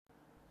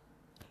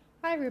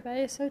Hi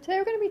everybody, so today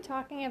we're going to be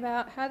talking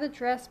about how to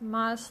dress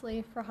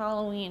modestly for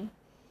Halloween.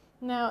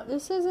 Now,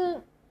 this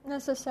isn't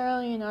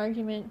necessarily an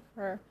argument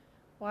for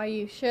why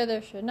you should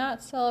or should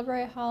not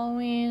celebrate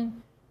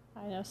Halloween.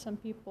 I know some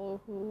people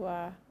who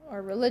are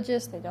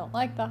religious, they don't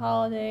like the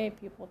holiday,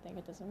 people think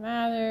it doesn't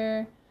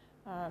matter.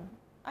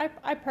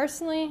 I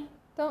personally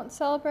don't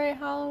celebrate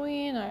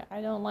Halloween.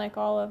 I don't like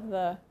all of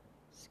the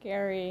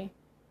scary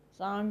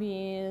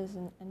zombies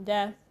and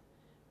death.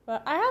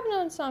 But I have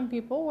known some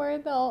people where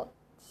they'll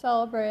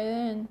celebrate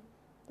it and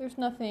there's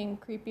nothing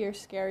creepy or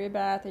scary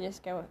about it. They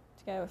just get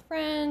together with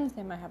friends,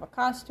 they might have a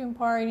costume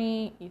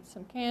party, eat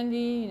some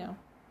candy,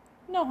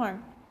 no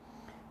harm.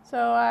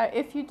 So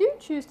if you do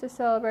choose to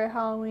celebrate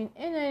Halloween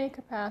in any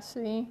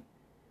capacity,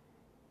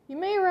 you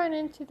may run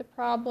into the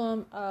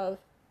problem of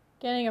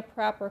getting a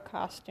proper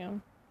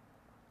costume.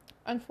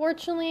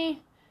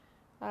 Unfortunately,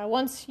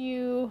 once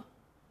you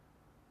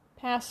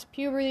past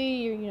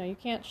puberty, you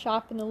can't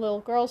shop in the little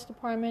girls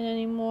department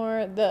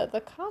anymore.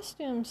 The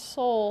costumes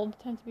sold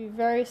tend to be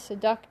very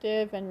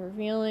seductive and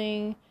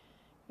revealing,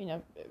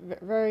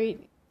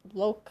 very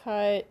low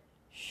cut,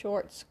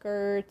 short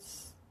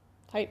skirts,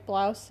 tight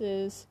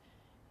blouses,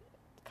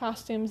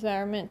 costumes that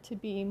are meant to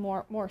be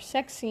more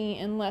sexy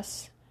and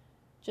less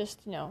just,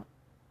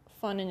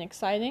 fun and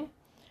exciting.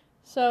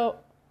 So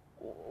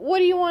what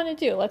do you want to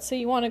do? Let's say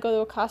you want to go to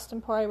a costume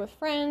party with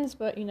friends,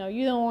 but, you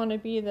don't want to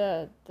be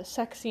the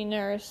sexy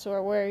nurse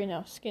or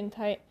wear,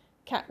 skin-tight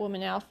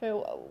Catwoman outfit.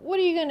 What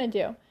are you going to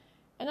do?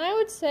 And I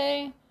would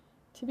say,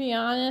 to be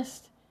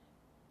honest,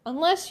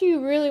 unless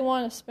you really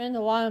want to spend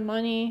a lot of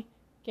money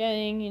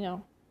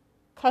getting,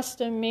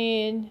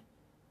 custom-made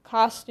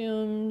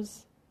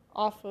costumes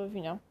off of,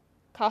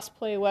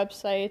 cosplay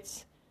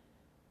websites,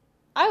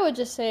 I would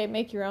just say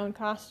make your own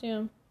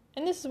costume.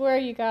 And this is where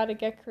you got to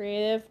get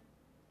creative.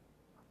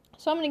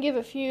 So I'm going to give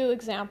a few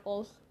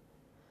examples.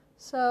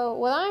 So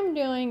what I'm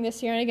doing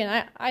this year, and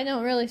again, I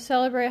don't really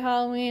celebrate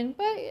Halloween,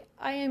 but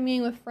I am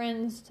meeting with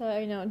friends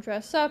to,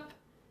 dress up,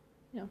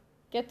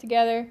 get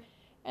together.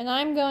 And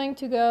I'm going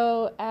to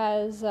go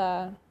as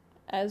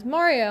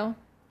Mario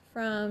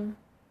from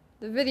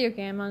the video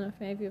game. I don't know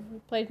if any of you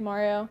have played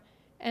Mario.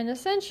 And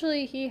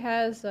essentially he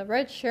has a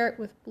red shirt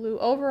with blue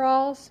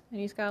overalls,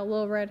 and he's got a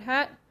little red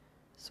hat.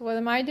 So what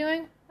am I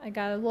doing? I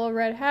got a little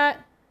red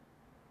hat,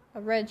 a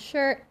red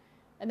shirt,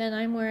 and then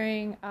I'm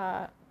wearing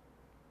a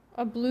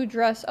blue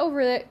dress over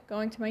it,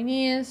 going to my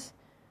knees,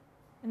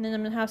 and then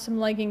I'm going to have some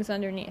leggings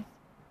underneath.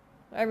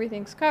 So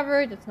everything's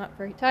covered, it's not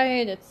very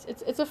tight,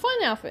 it's a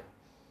fun outfit.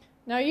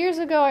 Now, years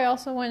ago, I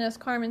also went as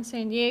Carmen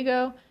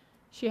Sandiego.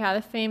 She had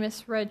a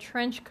famous red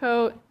trench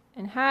coat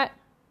and hat.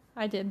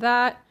 I did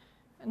that,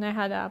 and I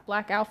had a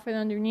black outfit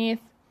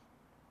underneath.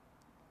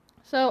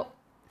 So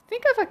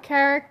think of a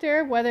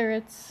character, whether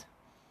it's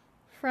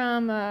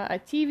from a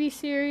TV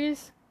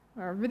series,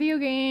 or a video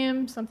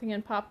game, something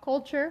in pop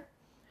culture,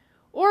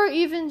 or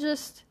even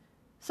just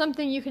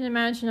something you can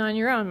imagine on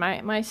your own.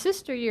 My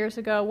sister years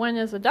ago went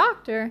as a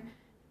doctor,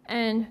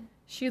 and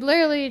she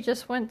literally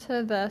just went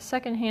to the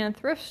secondhand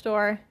thrift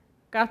store,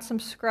 got some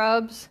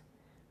scrubs,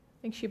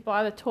 I think she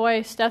bought a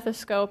toy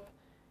stethoscope,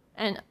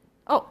 and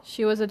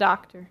she was a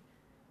doctor.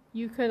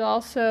 You could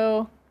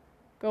also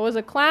go as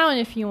a clown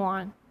if you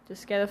want.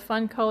 Just get a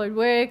fun colored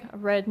wig, a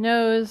red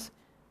nose,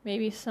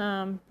 maybe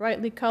some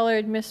brightly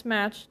colored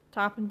mismatched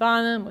top and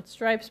bottom with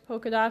stripes,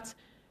 polka dots.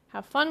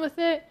 Have fun with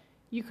it.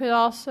 You could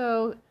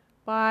also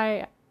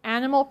buy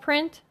animal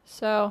print.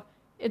 So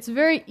it's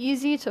very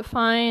easy to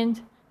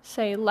find,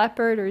 say,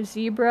 leopard or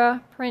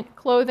zebra print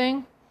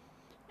clothing.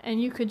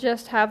 And you could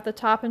just have the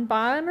top and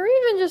bottom, or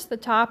even just the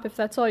top if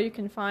that's all you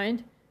can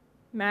find,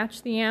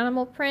 match the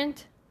animal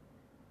print.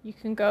 You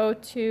can go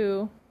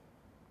to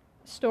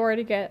a store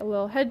to get a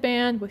little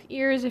headband with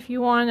ears if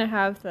you want to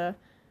have the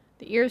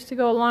ears to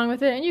go along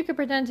with it, and you could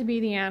pretend to be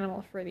the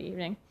animal for the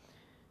evening.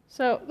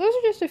 So those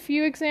are just a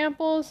few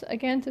examples.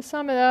 Again, to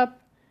sum it up,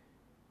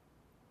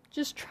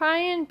 just try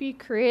and be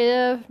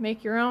creative,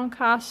 make your own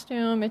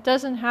costume. It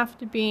doesn't have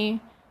to be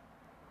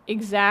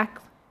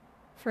exact.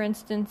 For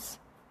instance,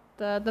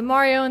 the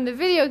Mario in the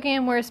video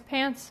game wears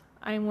pants.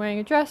 I'm wearing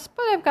a dress,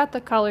 but I've got the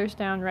colors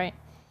down right.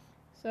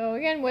 So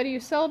again, whether you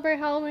celebrate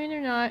Halloween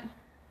or not,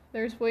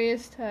 there's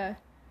ways to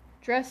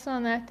dress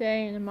on that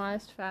day in a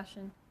modest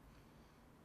fashion.